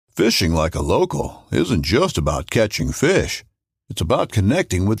Fishing like a local isn't just about catching fish. It's about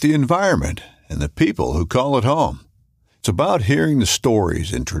connecting with the environment and the people who call it home. It's about hearing the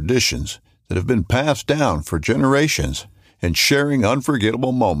stories and traditions that have been passed down for generations and sharing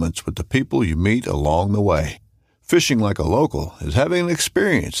unforgettable moments with the people you meet along the way. Fishing like a local is having an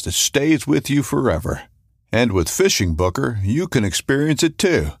experience that stays with you forever. And with Fishing Booker, you can experience it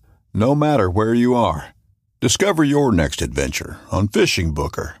too, no matter where you are. Discover your next adventure on Fishing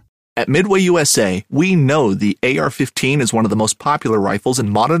Booker. At Midway USA, we know the AR-15 is one of the most popular rifles in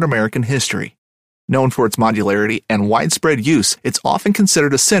modern American history. Known for its modularity and widespread use, it's often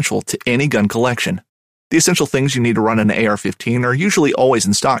considered essential to any gun collection. The essential things you need to run an AR-15 are usually always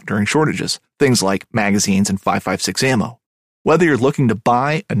in stock during shortages, things like magazines and 5.56 ammo. Whether you're looking to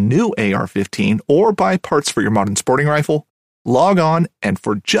buy a new AR-15 or buy parts for your modern sporting rifle, log on and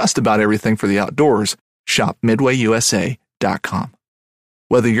for just about everything for the outdoors, shop MidwayUSA.com.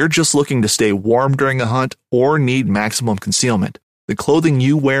 Whether you're just looking to stay warm during a hunt or need maximum concealment, the clothing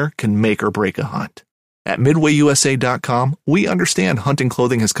you wear can make or break a hunt. At MidwayUSA.com, we understand hunting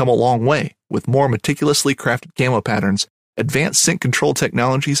clothing has come a long way with more meticulously crafted camo patterns, advanced scent control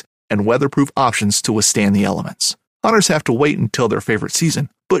technologies, and weatherproof options to withstand the elements. Hunters have to wait until their favorite season,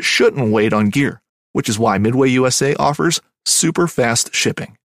 but shouldn't wait on gear, which is why Midway USA offers super fast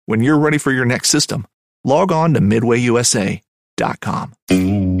shipping. When you're ready for your next system, log on to MidwayUSA.com.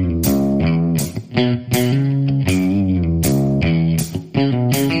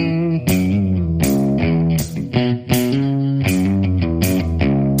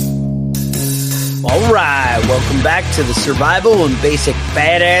 All right, welcome back to the Survival and Basic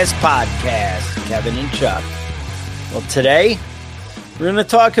Badass Podcast, Kevin and Chuck. Well, today we're going to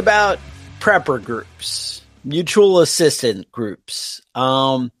talk about prepper groups, mutual assistant groups.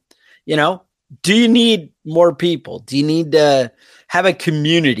 Do you need more people? Do you need to have a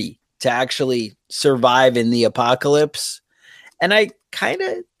community to actually survive in the apocalypse? And I kind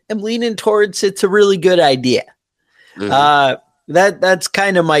of am leaning towards it's a really good idea. Mm-hmm. That's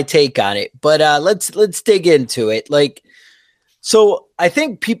kind of my take on it. But let's dig into it. So I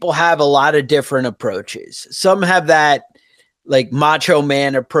think people have a lot of different approaches. Some have that like macho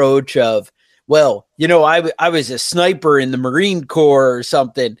man approach of, well, I was a sniper in the Marine Corps or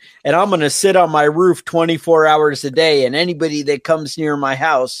something, and I'm going to sit on my roof 24 hours a day, and anybody that comes near my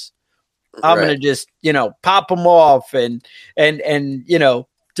house, I'm going to just, pop them off and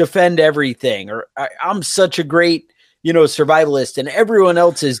defend everything. Or I'm such a great, survivalist, and everyone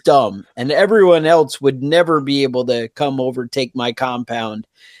else is dumb, and everyone else would never be able to come overtake my compound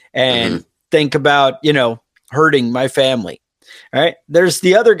and think about, hurting my family. All right. There's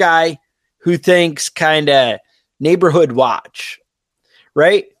the other guy who thinks kind of neighborhood watch,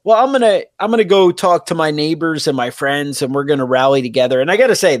 right? Well, I'm going to go talk to my neighbors and my friends, and we're going to rally together. And I got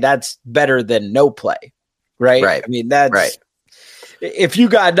to say, that's better than no play, right? Right. I mean, that's right. If you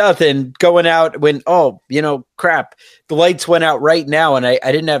got nothing going out when, crap, the lights went out right now and I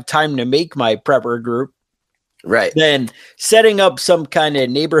didn't have time to make my prepper group. Right. Then setting up some kind of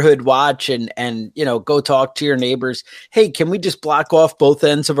neighborhood watch and go talk to your neighbors. Hey, can we just block off both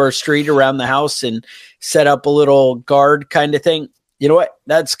ends of our street around the house and set up a little guard kind of thing? You know what?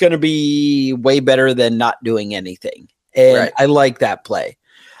 That's going to be way better than not doing anything. And I like that play.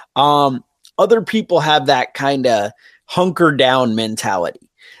 Other people have that kind of hunker down mentality.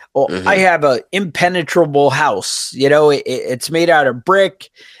 Well, I have a impenetrable house, it's made out of brick.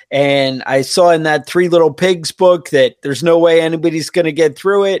 And I saw in that Three Little Pigs book that there's no way anybody's going to get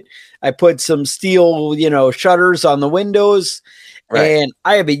through it. I put some steel, shutters on the windows, and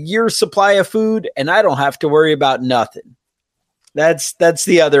I have a year's supply of food, and I don't have to worry about nothing. That's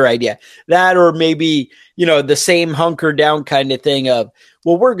the other idea. That, or maybe, the same hunker down kind of thing of,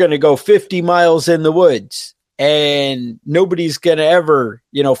 well, we're going to go 50 miles in the woods and nobody's going to ever,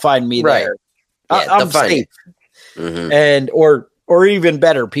 find me there. Yeah, I'm safe. And, or even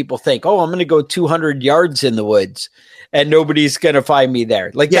better, people think, oh, I'm going to go 200 yards in the woods and nobody's going to find me there.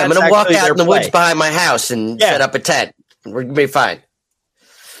 I'm going to walk out in the woods behind my house and set up a tent. We're going to be fine.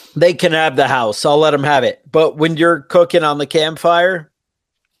 They can have the house. I'll let them have it. But when you're cooking on the campfire,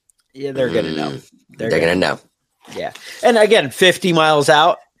 they're going to know. They're going to know. Yeah. And again, 50 miles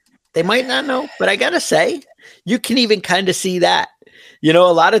out, they might not know. But I got to say, you can even kind of see that. A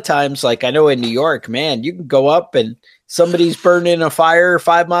lot of times, like I know in New York, man, you can go up and somebody's burning a fire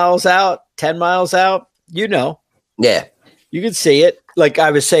 5 miles out, 10 miles out, Yeah. You can see it. Like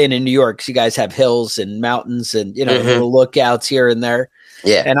I was saying in New York, you guys have hills and mountains and, little lookouts here and there.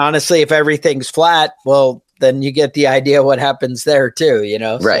 Yeah. And honestly, if everything's flat, well, then you get the idea what happens there too,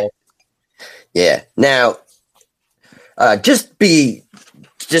 Right. So. Yeah. Now, just be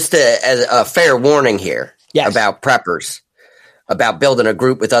just as a fair warning here about preppers, about building a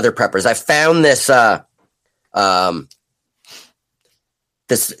group with other preppers. I found this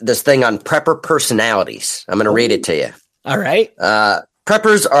this thing on prepper personalities. I'm going to read it to you. All right.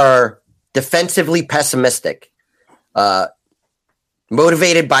 Preppers are defensively pessimistic,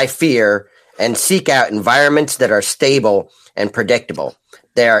 motivated by fear, and seek out environments that are stable and predictable.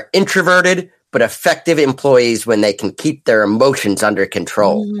 They are introverted but effective employees when they can keep their emotions under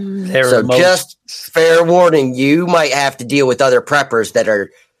control. Just fair warning, you might have to deal with other preppers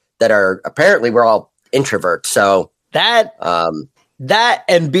that are apparently we're all introverts. So that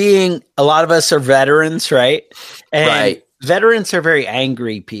and being a lot of us are veterans, right? And veterans are very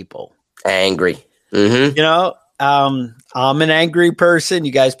angry people. Angry. Mm-hmm. You know, I'm an angry person.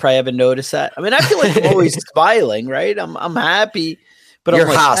 You guys probably haven't noticed that. I mean, I feel like I'm always smiling, right? I'm happy, but you're I'm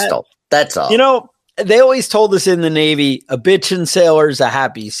like, hostile. That's all. You know, they always told us in the Navy, a bitchin' sailor is a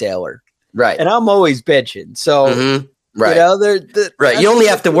happy sailor. Right. And I'm always bitching. So, right. You know, right. You only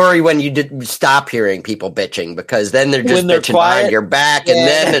have to worry when you stop hearing people bitching, because then they're just bitching behind your back, and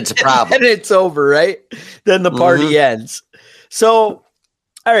then it's a problem. And it's over, right? Then the party ends. So,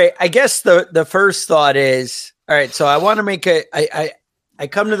 all right. I guess the first thought is, all right, so I want to make I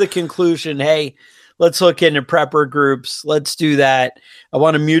come to the conclusion, hey, let's look into prepper groups. Let's do that. I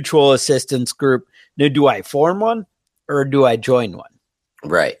want a mutual assistance group. Now, do I form one or do I join one?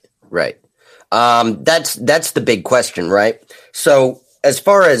 Right. That's the big question, right? So as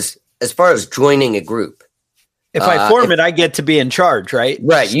far as joining a group, if I form it, I get to be in charge, right?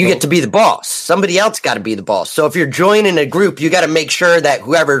 Right. So, you get to be the boss. Somebody else got to be the boss. So if you're joining a group, you got to make sure that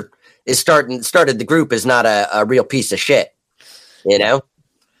whoever is started the group is not a real piece of shit, you know?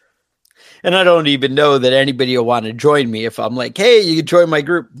 And I don't even know that anybody will want to join me if I'm like, hey, you can join my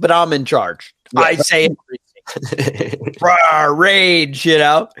group, but I'm in charge. Yeah. I say everything. Rage, you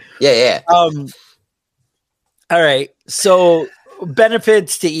know? Yeah. All right. So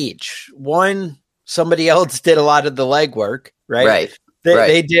benefits to each. One, somebody else did a lot of the legwork, right?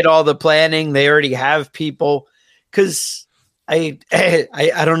 They did all the planning. They already have people. Because I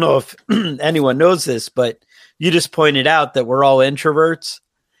don't know if anyone knows this, but you just pointed out that we're all introverts.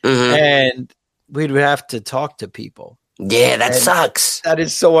 Mm-hmm. And we'd have to talk to people. Yeah, that sucks. That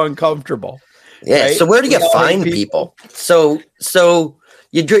is so uncomfortable. Yeah. Right? So where do you find people? So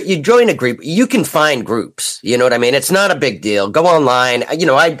you join a group. You can find groups. You know what I mean? It's not a big deal. Go online. You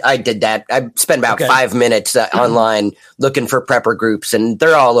know, I did that. I spent about 5 minutes online looking for prepper groups, and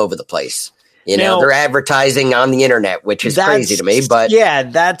they're all over the place. You know, they're advertising on the internet, which is crazy to me. But yeah,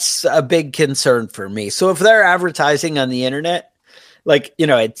 that's a big concern for me. So if they're advertising on the internet, like, you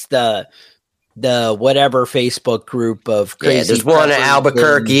know, it's the whatever Facebook group of crazy. Yeah, there's one in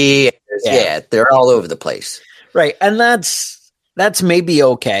Albuquerque. They're all over the place. Right. And that's maybe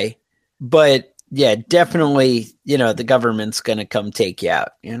okay. But yeah, definitely, you know, the government's going to come take you out.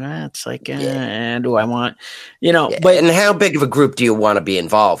 You know, it's like, do I want, you know, but. And how big of a group do you want to be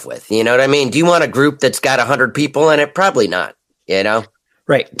involved with? You know what I mean? Do you want a group that's got 100 people in it? Probably not, you know?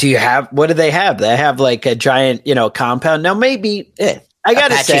 Right. What do they have? They have like a giant, you know, compound. Now, maybe I got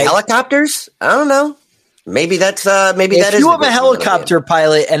to say helicopters. I don't know. Maybe that's maybe if that is. If you have a helicopter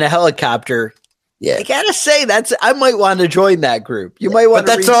pilot and a helicopter, I got to say I might want to join that group. You might want,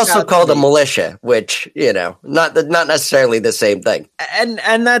 but that's also called a militia, which, you know, not necessarily the same thing. And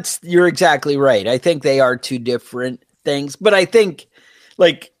you're exactly right. I think they are two different things. But I think,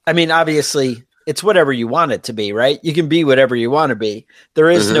 like, I mean, obviously, it's whatever you want it to be, right? You can be whatever you want to be.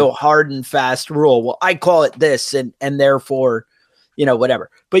 There is no hard and fast rule. Well, I call it this and therefore, you know, whatever.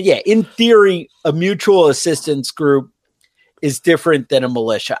 But yeah, in theory, a mutual assistance group is different than a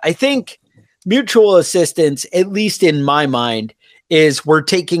militia. I think mutual assistance, at least in my mind, is we're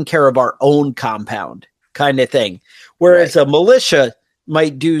taking care of our own compound kind of thing. Whereas a militia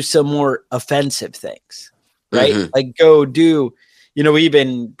might do some more offensive things, right? Like go do, you know,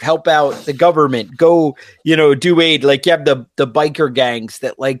 even help out the government, go, you know, do aid. Like you have the biker gangs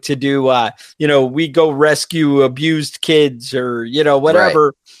that like to do, you know, we go rescue abused kids or, you know, whatever.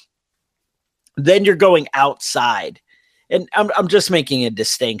 Right. Then you're going outside. And I'm just making a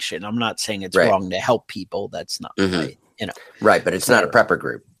distinction. I'm not saying it's wrong to help people. That's not right, you know. Right, but it's not a prepper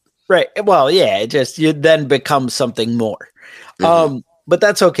group. Right. Well, yeah, it just you then become something more. But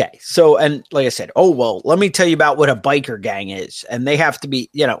that's okay. So, and like I said, let me tell you about what a biker gang is. And they have to be,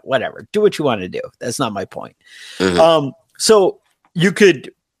 you know, whatever. Do what you want to do. That's not my point. So you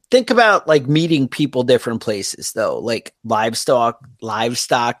could think about like meeting people different places though, like livestock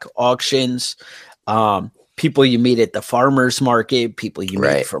auctions, people you meet at the farmer's market, people you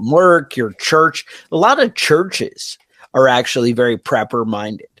meet from work, your church. A lot of churches are actually very prepper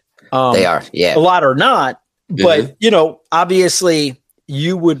minded. They are, yeah. A lot are not, but obviously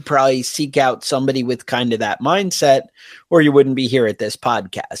you would probably seek out somebody with kind of that mindset, or you wouldn't be here at this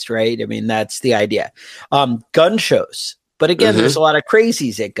podcast, right? I mean, that's the idea. Gun shows. But again, there's a lot of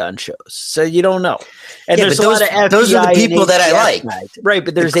crazies at gun shows, so you don't know. And there's a lot of FBI those are the people that I like, guys. Right?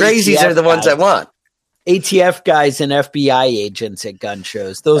 But there's the crazies ATF are the ones guys. I want. ATF guys and FBI agents at gun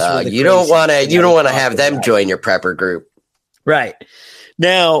shows. Those were the you don't want to have them join your prepper group, right?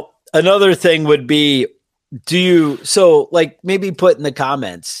 Now, another thing would be, maybe put in the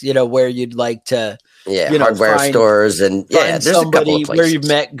comments, where you'd like to, hardware stores and there's a couple of places where you've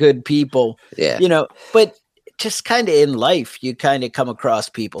met good people, but just kind of in life, you kind of come across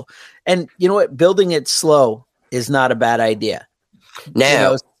people, and you know what? Building it slow is not a bad idea.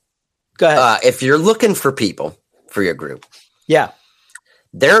 Now, go ahead. If you're looking for people for your group,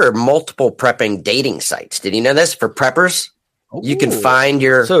 there are multiple prepping dating sites. Did you know this? For preppers, you can find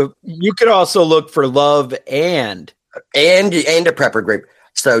So you could also look for love and a prepper group.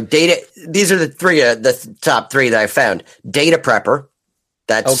 So these are the top three that I found. Data Prepper.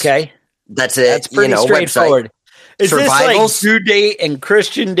 That's okay. That's it. That's pretty straightforward. Website. Is Survivals? this like Due Date and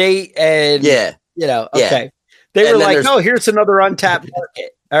Christian Date and okay. Yeah. They were like, oh, here's another untapped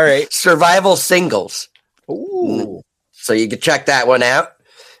market. All right. Survival Singles. Ooh. So you can check that one out.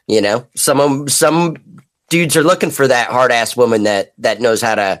 Some dudes are looking for that hard ass woman that knows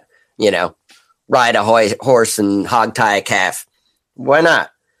how to, ride a horse and hog tie a calf. Why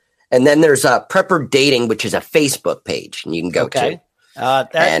not? And then there's Prepper Dating, which is a Facebook page, and you can go to.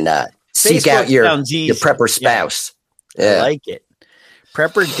 Seek out your prepper spouse. Yeah. I like it.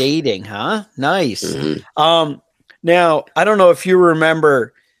 Prepper Dating, huh? Nice. Now, I don't know if you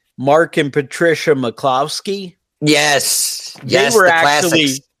remember Mark and Patricia McCloskey. Yes. They were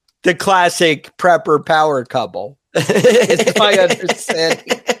actually the classic prepper power couple. It's my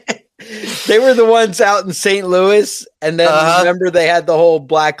understanding. They were the ones out in St. Louis, and then remember they had the whole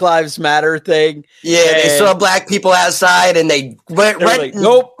Black Lives Matter thing. Yeah, they saw black people outside, and they went right and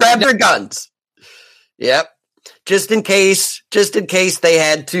grabbed their guns. Yep, just in case they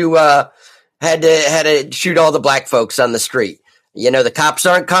had to shoot all the black folks on the street. The cops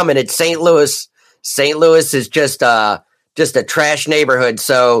aren't coming. It's St. Louis. St. Louis is just a trash neighborhood,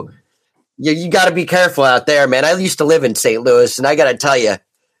 so you got to be careful out there, man. I used to live in St. Louis, and I got to tell you.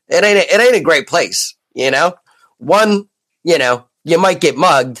 It ain't a great place, One, you might get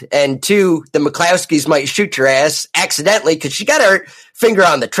mugged, and two, the McCloskeys might shoot your ass accidentally because she got her finger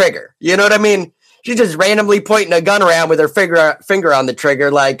on the trigger. You know what I mean? She's just randomly pointing a gun around with her finger on the trigger,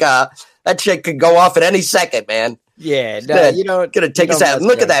 like that shit could go off at any second, man. Yeah, no, gonna take us out.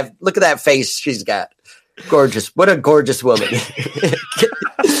 Look at that face she's got. Gorgeous. What a gorgeous woman.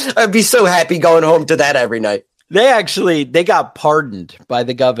 I'd be so happy going home to that every night. They got pardoned by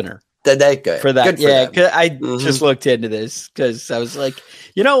the governor. Did they? Good. For that. Good for them. I just looked into this because I was like,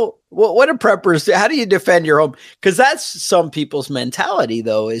 what are preppers do? How do you defend your home? Because that's some people's mentality,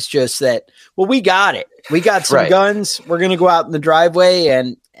 though, is just that, well, we got it. We got some guns. We're going to go out in the driveway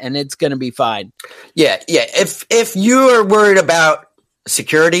and it's going to be fine. Yeah. Yeah. If you are worried about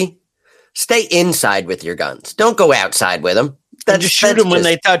security, stay inside with your guns. Don't go outside with them. Just shoot them when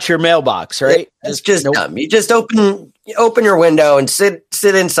they touch your mailbox, right? That's just dumb. You just open your window and sit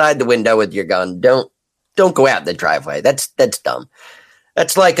inside the window with your gun. Don't go out the driveway. That's dumb.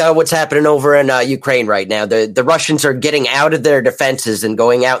 That's like what's happening over in Ukraine right now. The Russians are getting out of their defenses and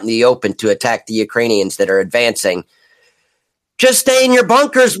going out in the open to attack the Ukrainians that are advancing. Just stay in your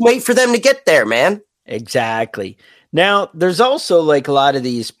bunkers. Wait for them to get there, man. Exactly. Now, there's also like a lot of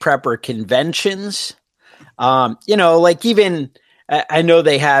these prepper conventions. Like even I know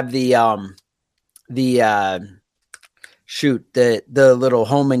they have the little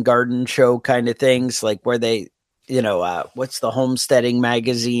home and garden show kind of things, like where they, what's the homesteading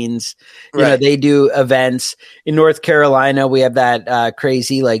magazines? They do events in North Carolina. We have that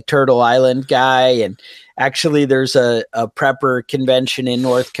crazy like Turtle Island guy, and actually there's a prepper convention in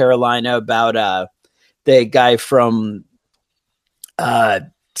North Carolina about the guy from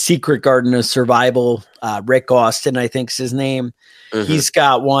Secret Garden of Survival, Rick Austin, I think is his name. He's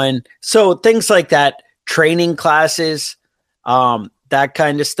got one. So things like that, training classes, that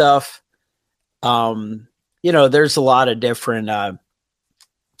kind of stuff. There's a lot of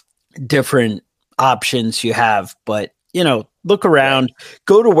different options you have, but look around,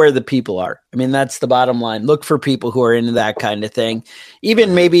 go to where the people are. I mean, that's the bottom line. Look for people who are into that kind of thing,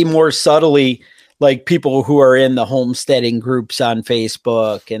 even maybe more subtly, like people who are in the homesteading groups on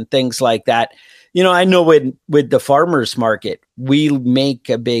Facebook and things like that. I know with the farmers market, we make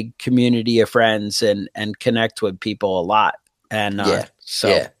a big community of friends and connect with people a lot. And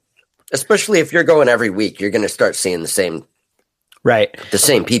especially if you're going every week, you're going to start seeing the same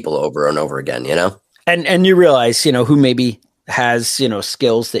people over and over again, and you realize, who maybe has,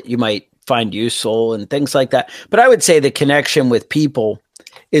 skills that you might find useful and things like that. But I would say the connection with people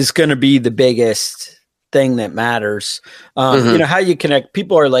is going to be the biggest thing that matters. How you connect.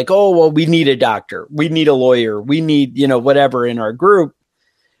 People are like, oh, well, we need a doctor, we need a lawyer, we need, whatever in our group.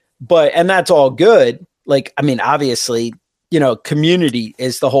 And that's all good. Like, I mean, obviously, community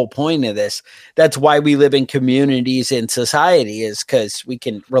is the whole point of this. That's why we live in communities in society, is because we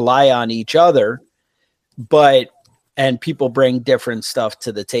can rely on each other, and people bring different stuff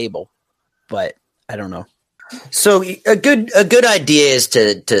to the table, but I don't know. So a good idea is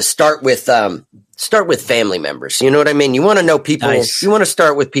to start with family members. You know what I mean? You want to know people. Nice. You want to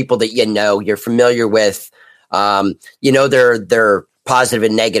start with people that you're familiar with. Their positive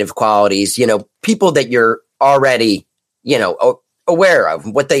and negative qualities. People that you're already aware of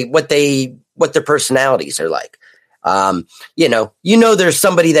what their personalities are like. There's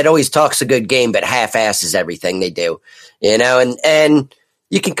somebody that always talks a good game but half-asses everything they do. And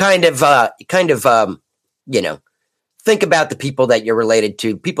you can kind of think about the people that you're related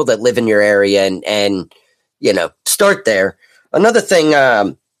to, people that live in your area, and start there. Another thing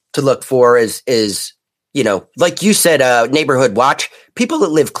to look for is like you said, neighborhood watch, people that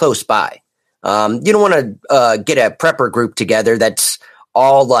live close by. You don't want to get a prepper group together that's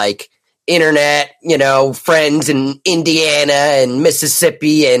all like internet, friends in Indiana and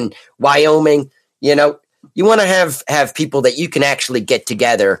Mississippi and Wyoming. You want to have people that you can actually get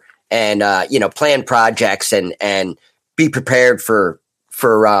together and plan projects and be prepared for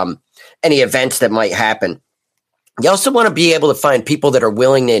any events that might happen. You also want to be able to find people that are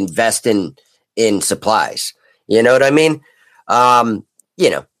willing to invest in supplies. You know what I mean?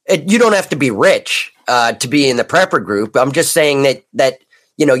 You don't have to be rich to be in the prepper group. I'm just saying that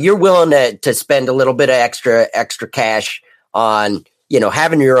you're willing to spend a little bit of extra cash on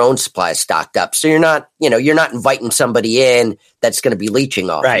having your own supplies stocked up. So you're not inviting somebody in that's going to be leeching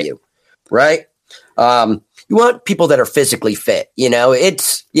off of you. Right. You want people that are physically fit.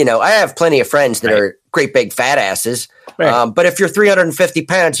 I have plenty of friends that are great big fat asses. Right. But if you're 350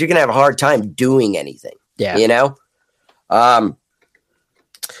 pounds, you're going to have a hard time doing anything. Yeah.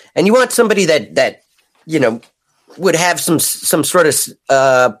 And you want somebody that would have some sort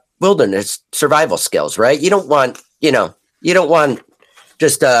of wilderness survival skills, right? You don't want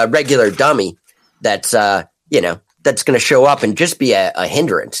just a regular dummy that's that's going to show up and just be a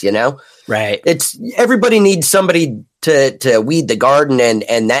hindrance, Right. Everybody needs somebody to weed the garden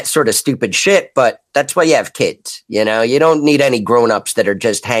and that sort of stupid shit, but that's why you have kids, You don't need any grown-ups that are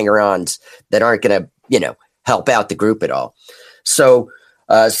just hanger-ons that aren't going to, help out the group at all. So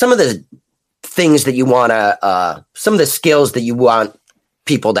some of the things that you want to, some of the skills that you want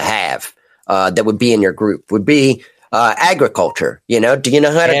people to have that would be in your group would be agriculture. Do you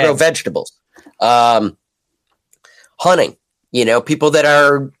know how to grow vegetables? Hunting, people that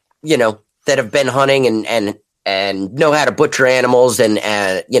are, that have been hunting and know how to butcher animals and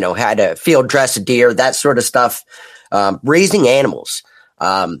how to field dress a deer, that sort of stuff. Raising animals,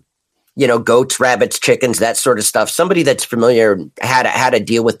 goats, rabbits, chickens, that sort of stuff. Somebody that's familiar how to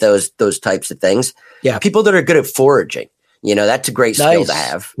deal with those types of things. Yeah. People that are good at foraging, that's a great skill to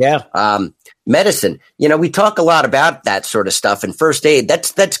have. Yeah. Medicine, we talk a lot about that sort of stuff, and first aid.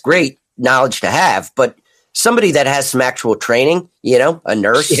 That's great knowledge to have, but somebody that has some actual training, a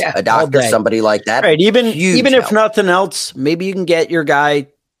nurse, a doctor, somebody like that. Right. Even if nothing else, maybe you can get your guy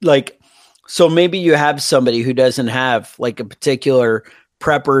so maybe you have somebody who doesn't have like a particular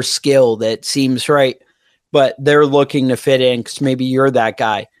prepper skill that seems right, but they're looking to fit in because maybe you're that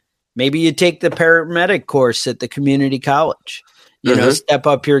guy. Maybe you take the paramedic course at the community college, step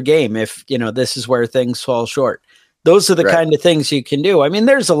up your game if, this is where things fall short. Those are the kind of things you can do. I mean,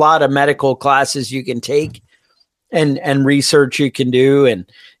 there's a lot of medical classes you can take and research you can do and,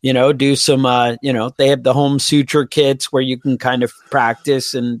 do some, they have the home suture kits where you can kind of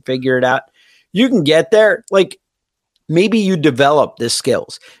practice and figure it out. You can get there. Like maybe you develop the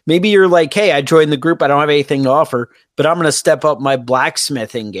skills. Maybe you're like, hey, I joined the group. I don't have anything to offer, but I'm going to step up my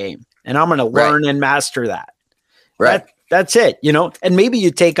blacksmithing game and I'm going to learn and master that. Right. That's it, and maybe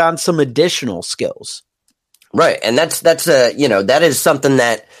you take on some additional skills. Right. And that's that is something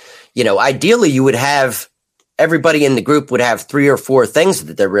that, ideally you would have everybody in the group would have 3 or 4 things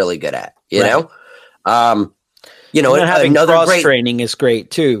that they're really good at, You know, and having another cross great training is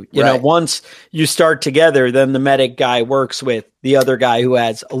great too. You know, once you start together, then the medic guy works with the other guy who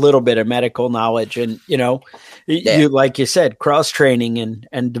has a little bit of medical knowledge, and you know, you like you said, cross training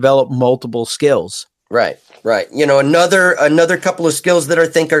and develop multiple skills. Right. You know, another couple of skills that I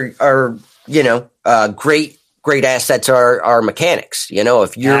think are you know great assets are mechanics. You know,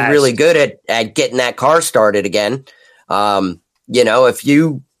 if you're really good at getting that car started again, you know, if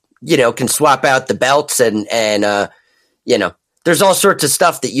you can swap out the belts and you know, there's all sorts of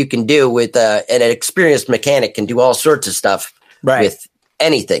stuff that you can do with and an experienced mechanic can do all sorts of stuff with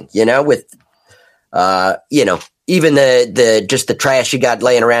anything, you know, with you know, even the just the trash you got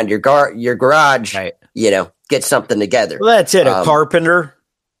laying around your garage, you know, get something together. Well, that's it. A carpenter,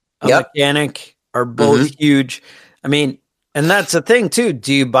 a mechanic are both huge. I mean, and that's the thing too.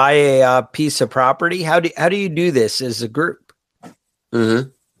 Do you buy a piece of property? How do you do this as a group?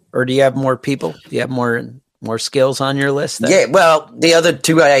 Or do you have more people? Do you have more skills on your list? Then? Yeah. Well, the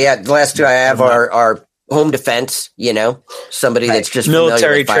last two I have are home defense. You know, somebody that's just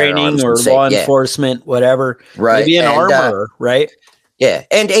military training or law enforcement, whatever. Right. Maybe an armorer, right? Yeah,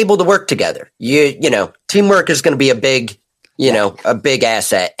 and able to work together. You know, teamwork is going to be a big, a big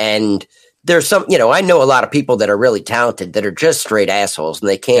asset. And there's some, I know a lot of people that are really talented that are just straight assholes, and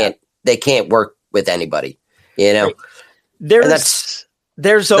they can't work with anybody. You know,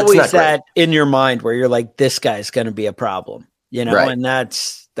 there's always that in your mind where you're like, this guy's going to be a problem. You know, and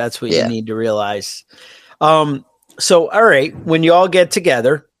that's what you need to realize. So, all right, when you all get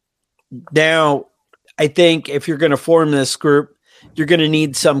together, now I think if you're going to form this group, you're going to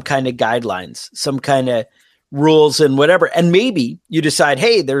need some kind of guidelines, some kind of rules and whatever. And maybe you decide,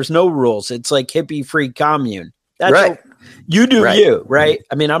 hey, there's no rules. It's like hippie free commune. That's right. You do you, right?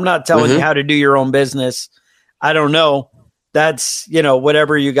 I mean, I'm not telling you how to do your own business. I don't know. That's,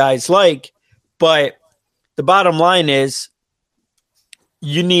 whatever you guys like. But the bottom line is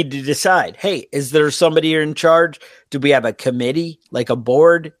you need to decide, hey, is there somebody in charge? Do we have a committee, like a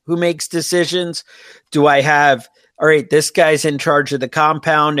board who makes decisions? Do I have, all right, this guy's in charge of the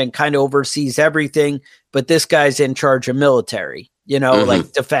compound and kind of oversees everything, but this guy's in charge of military,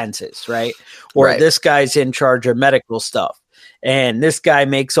 like defenses, right? Or this guy's in charge of medical stuff. And this guy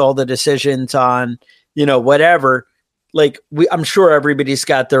makes all the decisions on, whatever. Like I'm sure everybody's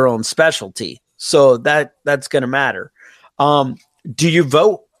got their own specialty. So that's going to matter. Do you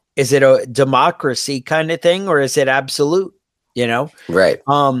vote? Is it a democracy kind of thing, or is it absolute? Right.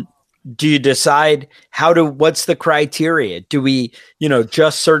 Do you decide what's the criteria? Do we,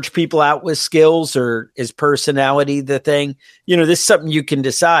 just search people out with skills, or is personality the thing? This is something you can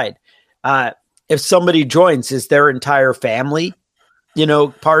decide. If somebody joins, is their entire family,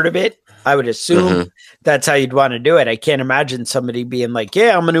 part of it? I would assume that's how you'd want to do it. I can't imagine somebody being like,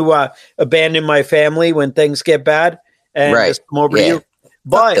 yeah, I'm going to abandon my family when things get bad and just come over to you.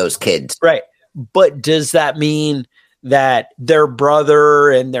 But fuck those kids. Right. But does that mean that their brother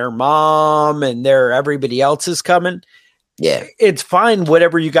and their mom and everybody else is coming? Yeah. It's fine,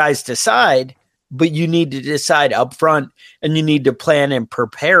 whatever you guys decide, but you need to decide up front, and you need to plan and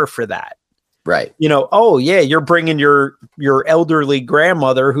prepare for that. Right. Oh yeah, you're bringing your elderly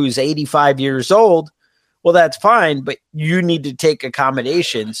grandmother who's 85 years old. Well, that's fine, but you need to take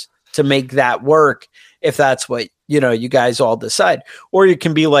accommodations to make that work if that's what, you guys all decide. Or you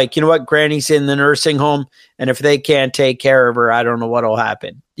can be like, what, Granny's in the nursing home, and if they can't take care of her, I don't know what'll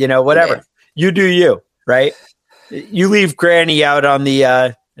happen. Whatever. Yeah. You do you, right? You leave Granny out on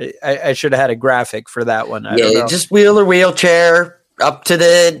the I should have had a graphic for that one. I don't know. Just wheel her wheelchair up to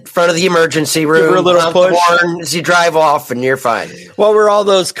the front of the emergency room. Give her a little push as you drive off, and you're fine. What were all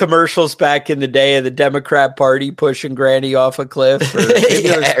those commercials back in the day of the Democrat Party pushing Granny off a cliff? Or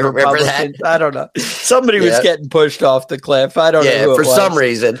I remember that. I don't know. Somebody was getting pushed off the cliff. I don't know who for some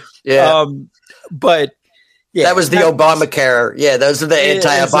reason. Yeah. But that was the Obamacare. Yeah, those are the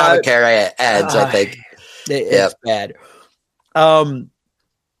anti-Obamacare ads, I think. It's bad.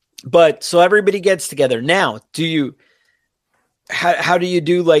 But so everybody gets together. Now, how do you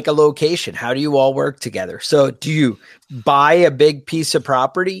do like a location? How do you all work together? So do you buy a big piece of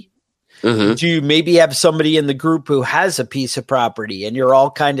property? Do you maybe have somebody in the group who has a piece of property, and you're all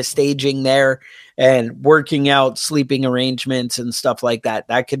kind of staging there and working out sleeping arrangements and stuff like that?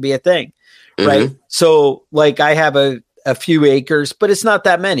 That could be a thing, right? So like I have a few acres, but it's not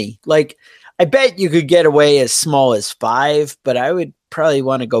that many. Like I bet you could get away as small as 5, but I would probably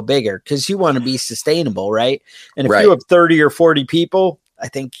want to go bigger because you want to be sustainable, right? And if you have 30 or 40 people, I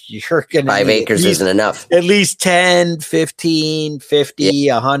think you're going to 5 acres isn't enough. At least 10, 15, 50,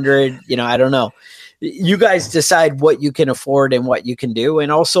 100, I don't know. You guys decide what you can afford and what you can do, and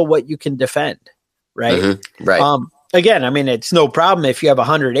also what you can defend. right? Mm-hmm. Right. Again, I mean, it's no problem if you have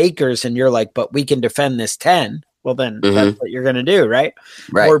 100 acres and you're like, but we can defend this 10. Well, then that's what you're going to do, right?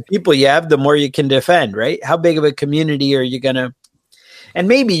 Right. The more people you have, the more you can defend, right? How big of a community are you going to? And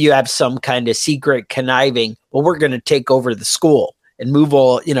maybe you have some kind of secret conniving. Well, we're going to take over the school and move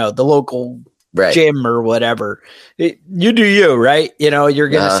all, the local gym or whatever. You do you, right? You're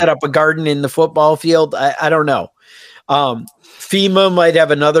going to set up a garden in the football field. I don't know. FEMA might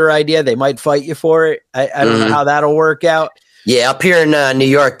have another idea. They might fight you for it. I don't know how that'll work out. Yeah, up here in New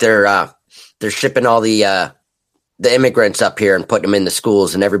York, they're shipping all the immigrants up here and putting them in the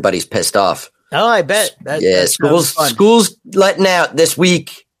schools, and everybody's pissed off. Oh, I bet. Schools letting out this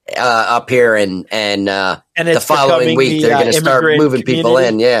week up here, and the following week they're going to start moving people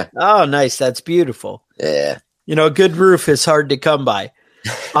in. Yeah. Oh, nice. That's beautiful. Yeah. A good roof is hard to come by.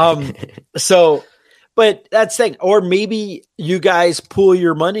 But that's the thing. Or maybe you guys pool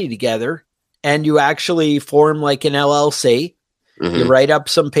your money together and you actually form like an LLC. Mm-hmm. You write up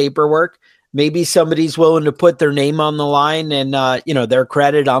some paperwork. Maybe somebody's willing to put their name on the line and, their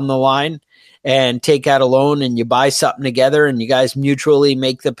credit on the line and take out a loan, and you buy something together and you guys mutually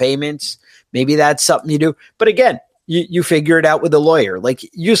make the payments. Maybe that's something you do. But again, you figure it out with a lawyer. Like,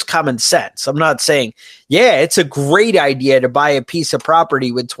 use common sense. I'm not saying, it's a great idea to buy a piece of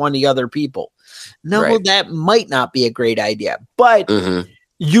property with 20 other people. No, that might not be a great idea, but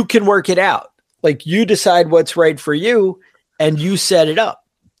you can work it out. Like, you decide what's right for you and you set it up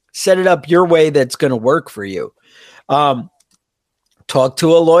your way that's going to work for you. Talk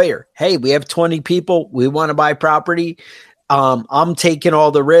to a lawyer. Hey, we have 20 people. We want to buy property. I'm taking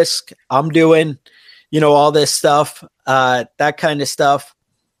all the risk. I'm doing, all this stuff, that kind of stuff.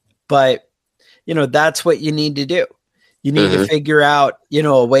 But, that's what you need to do. You need to figure out,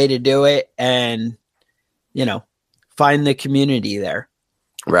 a way to do it and, find the community there.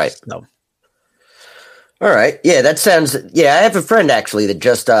 Right. So. All right. Yeah, that sounds, I have a friend actually that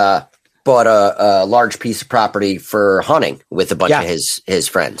just bought a large piece of property for hunting with a bunch of his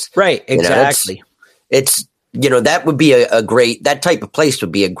friends. Right. Exactly. It's that would be a great, that type of place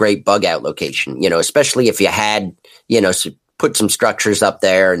would be a great bug out location, especially if you had, put some structures up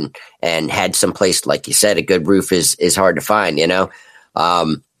there and had some place, like you said, a good roof is hard to find,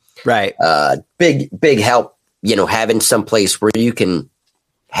 right. Big help, having some place where you can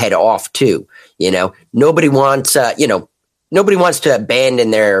head off to, nobody wants to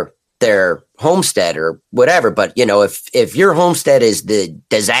abandon their homestead or whatever. But, if your homestead is the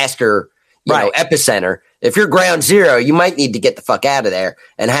disaster, epicenter, if you're ground zero, you might need to get the fuck out of there,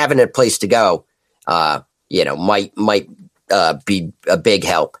 and having a place to go, might be a big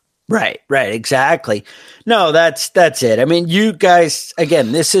help. Right. Exactly. No, that's it. I mean, you guys,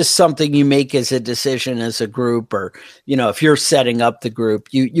 again, this is something you make as a decision as a group, or, if you're setting up the group,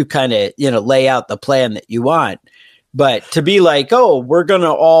 you kind of, lay out the plan that you want. But to be like, oh, we're going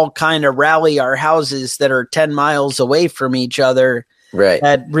to all kind of rally our houses that are 10 miles away from each other. Right.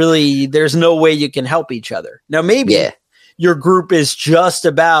 That really, there's no way you can help each other. Now, maybe your group is just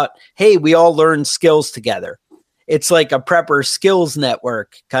about, hey, we all learn skills together. It's like a prepper skills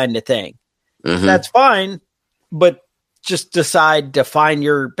network kind of thing. Mm-hmm. That's fine, but just define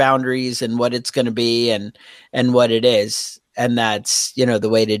your boundaries and what it's going to be and what it is. And that's, the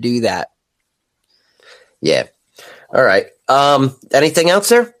way to do that. Yeah. All right. Anything else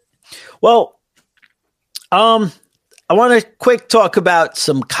there? Well, I want to quick talk about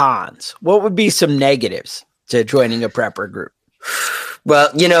some cons. What would be some negatives to joining a prepper group?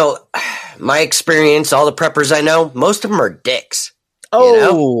 Well, my experience, all the preppers I know, most of them are dicks.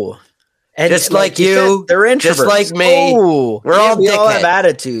 Oh, and just like you, they're introverts. Just like me. Oh, we all have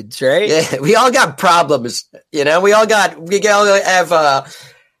attitudes, right? Yeah, we all got problems. We all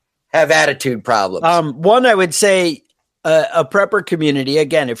have attitude problems. One, I would say a prepper community.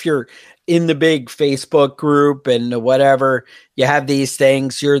 Again, if you're in the big Facebook group and whatever, you have these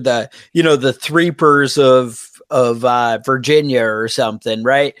things. You're the threepers of Virginia or something,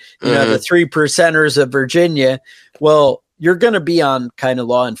 right? The 3%ers of Virginia. Well, you're going to be on kind of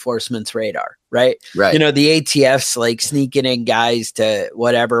law enforcement's radar, right? Right. The ATF's like sneaking in guys to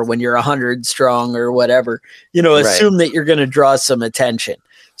whatever when you're 100 strong or whatever. Assume that you're going to draw some attention.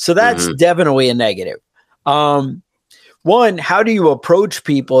 So that's definitely a negative. One, how do you approach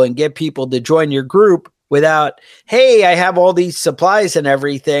people and get people to join your group without, hey, I have all these supplies and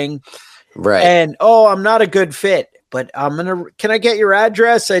everything. Right. And, I'm not a good fit, but can I get your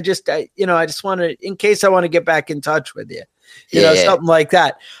address? I just want to, in case I want to get back in touch with you, something like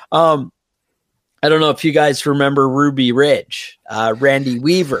that. I don't know if you guys remember Ruby Ridge, Randy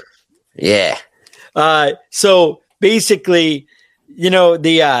Weaver. Yeah. So basically, You know,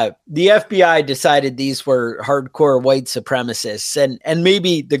 the FBI decided these were hardcore white supremacists, and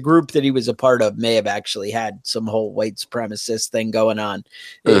maybe the group that he was a part of may have actually had some whole white supremacist thing going on.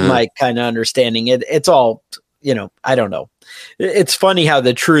 In my kind of understanding, it's all, you know, I don't know. It's funny how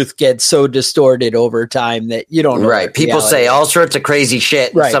the truth gets so distorted over time that you don't know. Right. People say all sorts of crazy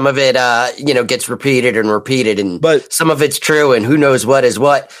shit. Right. Some of it, gets repeated, but some of it's true, and who knows what is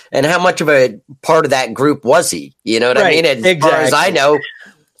what, and how much of a part of that group was he? You know what I mean? As far as I know,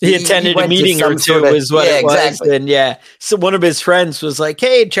 he attended a meeting or two is what it was. Exactly. And so one of his friends was like,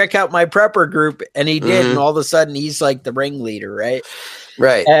 hey, check out my prepper group. And he did. And all of a sudden he's like the ringleader. Right.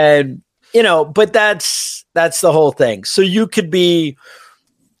 Right. And, you know, but that's the whole thing. So you could be,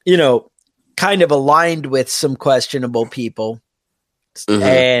 you know, kind of aligned with some questionable people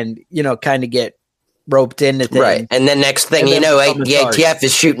and, you know, kind of get roped into things. Right. And then next thing you know, the ATF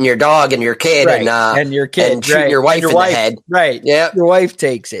is shooting your dog and your kid and your kid and shooting your wife in the head. Right. Yeah. Your wife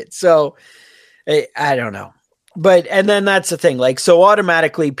takes it. So I don't know. But, and then that's the thing. Like, so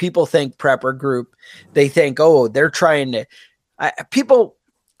automatically people think prepper group, they think, oh, they're trying to,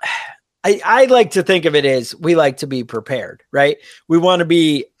 I like to think of it as we like to be prepared, right? We want to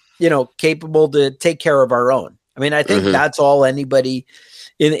be, you know, capable to take care of our own. I mean, I think that's all anybody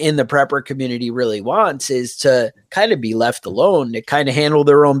in the prepper community really wants, is to kind of be left alone, to kind of handle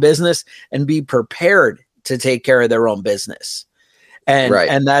their own business and be prepared to take care of their own business.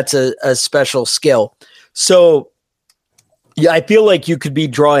 And that's a special skill. So yeah, I feel like you could be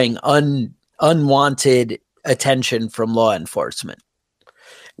drawing unwanted attention from law enforcement.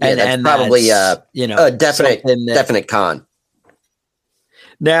 Yeah, that's probably a definite con.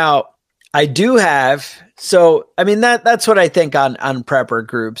 Now, I do have, so I mean that's what I think on prepper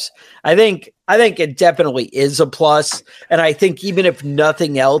groups. I think it definitely is a plus, and I think even if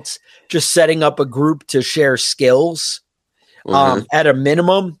nothing else, just setting up a group to share skills at a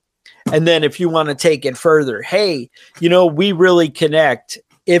minimum, and then if you want to take it further, hey, you know, we really connect.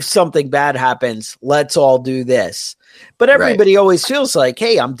 If something bad happens, let's all do this. But everybody always feels like,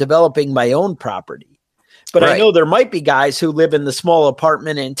 hey, I'm developing my own property. But I know there might be guys who live in the small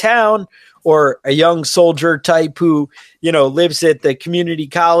apartment in town, or a young soldier type who, you know, lives at the community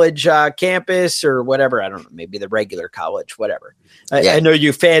college campus or whatever. I don't know, maybe the regular college, whatever. I know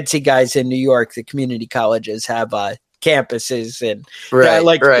you fancy guys in New York, the community colleges have campuses and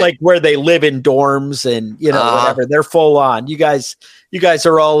like where they live in dorms and, you know, whatever. They're full on. You guys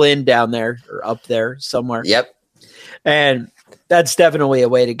are all in down there or up there somewhere. Yep. And that's definitely a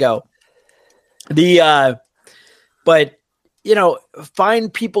way to go. But you know,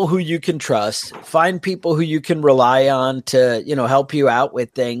 find people who you can trust, find people who you can rely on to, you know, help you out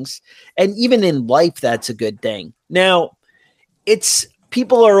with things. And even in life, that's a good thing. Now,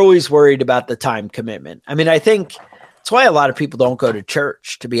 people are always worried about the time commitment. I mean, I think that's why a lot of people don't go to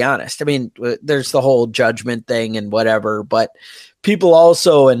church, to be honest. I mean, there's the whole judgment thing and whatever, but people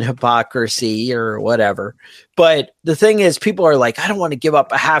also in hypocrisy or whatever. But the thing is, people are like, I don't want to give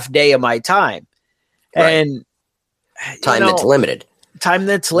up a half day of my time. And that's limited. Time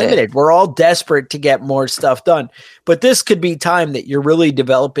that's limited. Yeah. We're all desperate to get more stuff done. But this could be time that you're really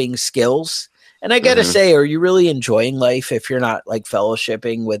developing skills. And I got to say, are you really enjoying life if you're not like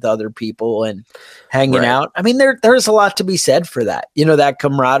fellowshipping with other people and hanging out? I mean, there's a lot to be said for that. You know, that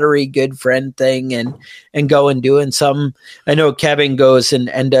camaraderie, good friend thing and go and doing some. I know Kevin goes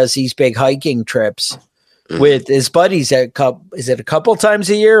and does these big hiking trips with his buddies is it a couple times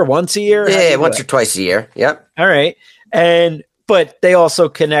a year, once a year? Yeah, once or twice a year. Yep. All right. But they also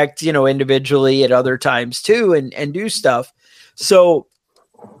connect, you know, individually at other times too and do stuff. So,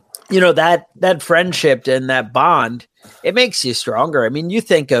 you know, that friendship and that bond, it makes you stronger. I mean, you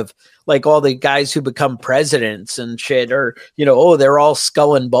think of like all the guys who become presidents and shit, or, you know, oh, they're all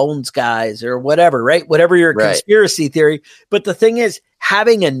skull and bones guys or whatever, right? Whatever your conspiracy theory. But the thing is,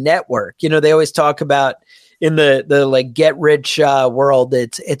 having a network, you know, they always talk about in the like get rich world,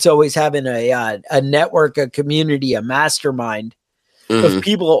 it's always having a network, a community, a mastermind of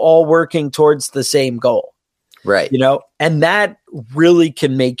people all working towards the same goal. Right. You know, and that really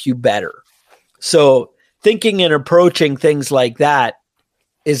can make you better. So thinking and approaching things like that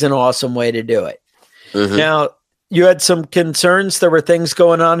is an awesome way to do it. Now, you had some concerns. There were things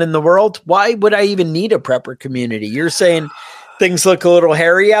going on in the world. Why would I even need a prepper community? You're saying things look a little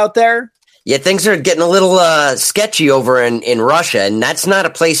hairy out there? Yeah, things are getting a little sketchy over in Russia, and that's not a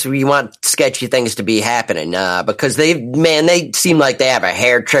place where you want sketchy things to be happening because they seem like they have a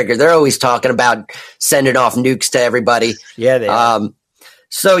hair trigger. They're always talking about sending off nukes to everybody. Yeah, they are.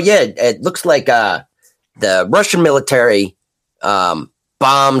 So, yeah, it looks like the Russian military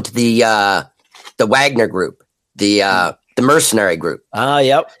bombed the Wagner group, the the mercenary group.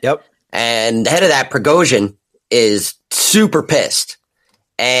 Yep. And the head of that, Prigozhin, is super pissed.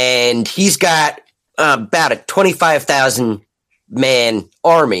 And he's got about a 25,000 man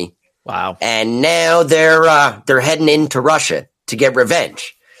army. Wow. And now they're heading into Russia to get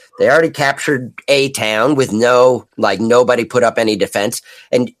revenge. They already captured a town with nobody put up any defense.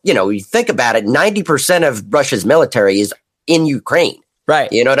 And, you think about it, 90% of Russia's military is in Ukraine.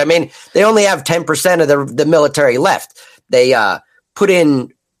 Right. You know what I mean? They only have 10% of the military left. They put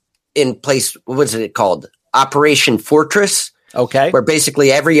in place, what is it called? Operation Fortress. Okay. Where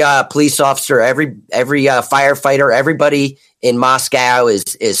basically every police officer, every firefighter, everybody in Moscow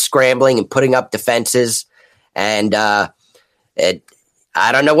is scrambling and putting up defenses. And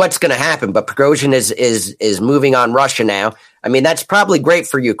I don't know what's going to happen, but Prigozhin is moving on Russia now. I mean, that's probably great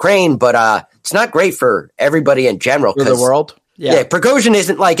for Ukraine, but it's not great for everybody in general. For the world? Yeah, Prigozhin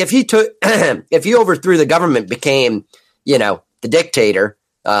isn't like if he overthrew the government, became, the dictator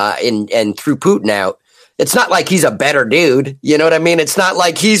and threw Putin out. It's not like he's a better dude. You know what I mean? It's not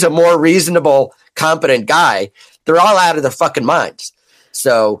like he's a more reasonable, competent guy. They're all out of their fucking minds.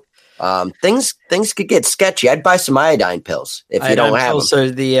 So things could get sketchy. I'd buy some iodine pills if you don't have them.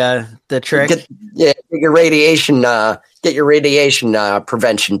 So the trick. Get your radiation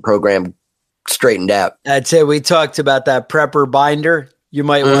prevention program straightened out. That's it. We talked about that prepper binder. You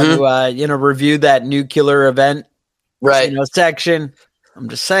might want to review that nuclear event section. I'm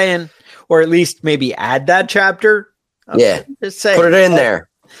just saying, or at least maybe add that chapter. Just saying, put it in there.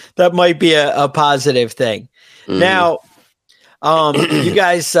 That might be a positive thing. Now, you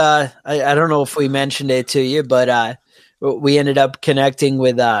guys, I don't know if we mentioned it to you, but we ended up connecting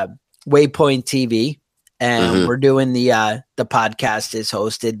with Waypoint TV, and we're doing the podcast is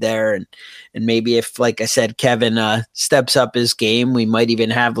hosted there, and maybe if, like I said, Kevin steps up his game, we might even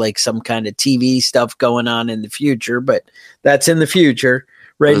have like some kind of TV stuff going on in the future, but that's in the future.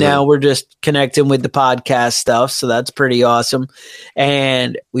 Right now, we're just connecting with the podcast stuff, so that's pretty awesome.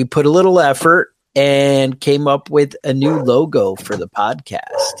 And we put a little effort and came up with a new logo for the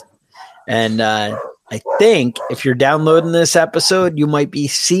podcast. And I think if you're downloading this episode, you might be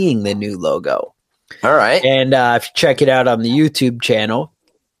seeing the new logo. All right. And if you check it out on the YouTube channel,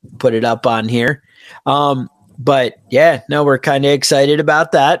 put it up on here. But yeah, no, we're kind of excited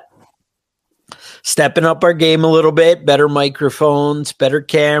about that. Stepping up our game a little bit, better microphones, better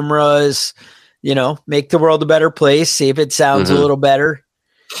cameras, make the world a better place. See if it sounds a little better.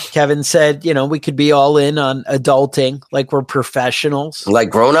 Kevin said, we could be all in on adulting, like we're professionals. Like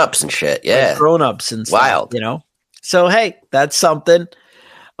grown-ups and shit, yeah. Like grown-ups and stuff, wild. So, hey, that's something.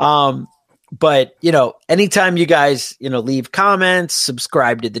 But, anytime you guys, leave comments,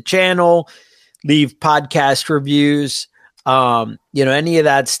 subscribe to the channel, leave podcast reviews, any of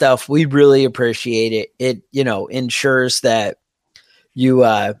that stuff, we really appreciate it. It, ensures that you,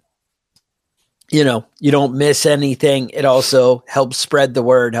 you don't miss anything. It also helps spread the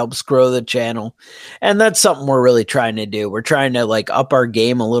word, helps grow the channel. And that's something we're really trying to do. We're trying to up our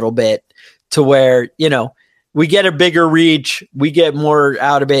game a little bit to where, we get a bigger reach, we get more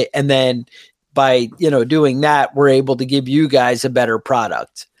out of it. And then by, doing that, we're able to give you guys a better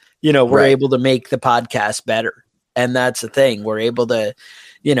product. We're able to make the podcast better. And that's the thing. We're able to,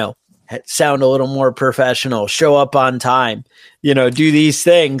 sound a little more professional, show up on time, do these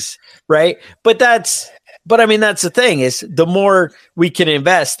things. Right. But that's the thing is the more we can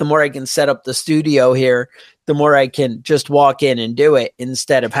invest, the more I can set up the studio here, the more I can just walk in and do it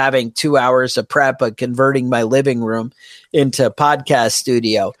instead of having 2 hours of prep of converting my living room into a podcast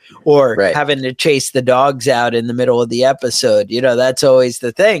studio or having to chase the dogs out in the middle of the episode. That's always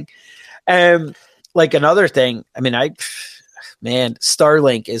the thing. And like another thing,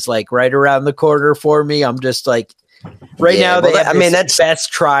 Starlink is like right around the corner for me. I'm just like, now that's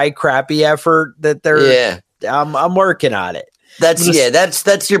best try crappy effort that they're I'm working on it. That's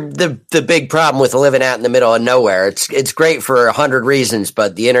the big problem with living out in the middle of nowhere. It's great for 100 reasons,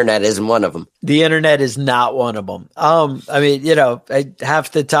 but the internet isn't one of them. The internet is not one of them. Half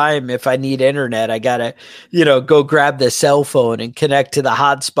the time if I need internet, I gotta, go grab the cell phone and connect to the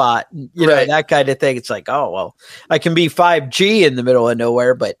hotspot, that kind of thing. It's like, oh, well, I can be 5G in the middle of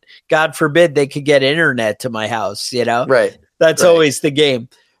nowhere, but God forbid they could get internet to my house, Right. That's always the game.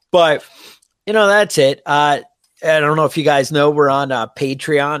 But, that's it. I don't know if you guys know, we're on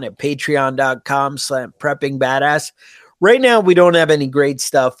Patreon at patreon.com/preppingbadass. Right now, we don't have any great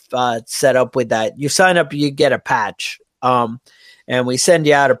stuff set up with that. You sign up, you get a patch. And we send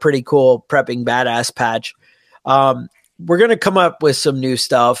you out a pretty cool Prepping Badass patch. We're going to come up with some new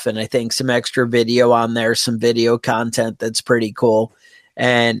stuff and I think some extra video on there, some video content that's pretty cool,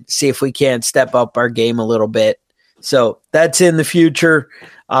 and see if we can't step up our game a little bit So that's in the future.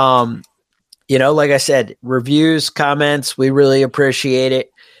 Like I said, reviews, comments, we really appreciate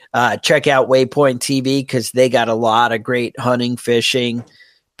it. Check out Waypoint TV because they got a lot of great hunting, fishing,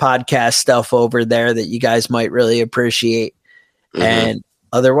 podcast stuff over there that you guys might really appreciate. Mm-hmm. And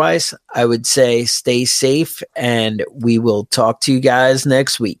otherwise, I would say stay safe, and we will talk to you guys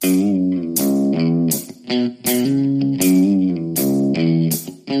next week.